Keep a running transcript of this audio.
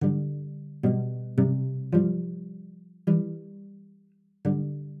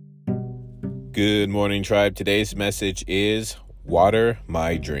Good morning, tribe. Today's message is water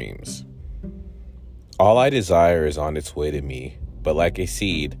my dreams. All I desire is on its way to me, but like a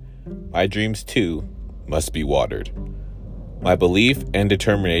seed, my dreams too must be watered. My belief and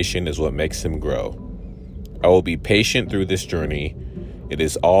determination is what makes them grow. I will be patient through this journey. It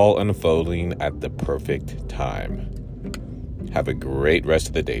is all unfolding at the perfect time. Have a great rest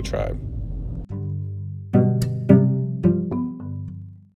of the day, tribe.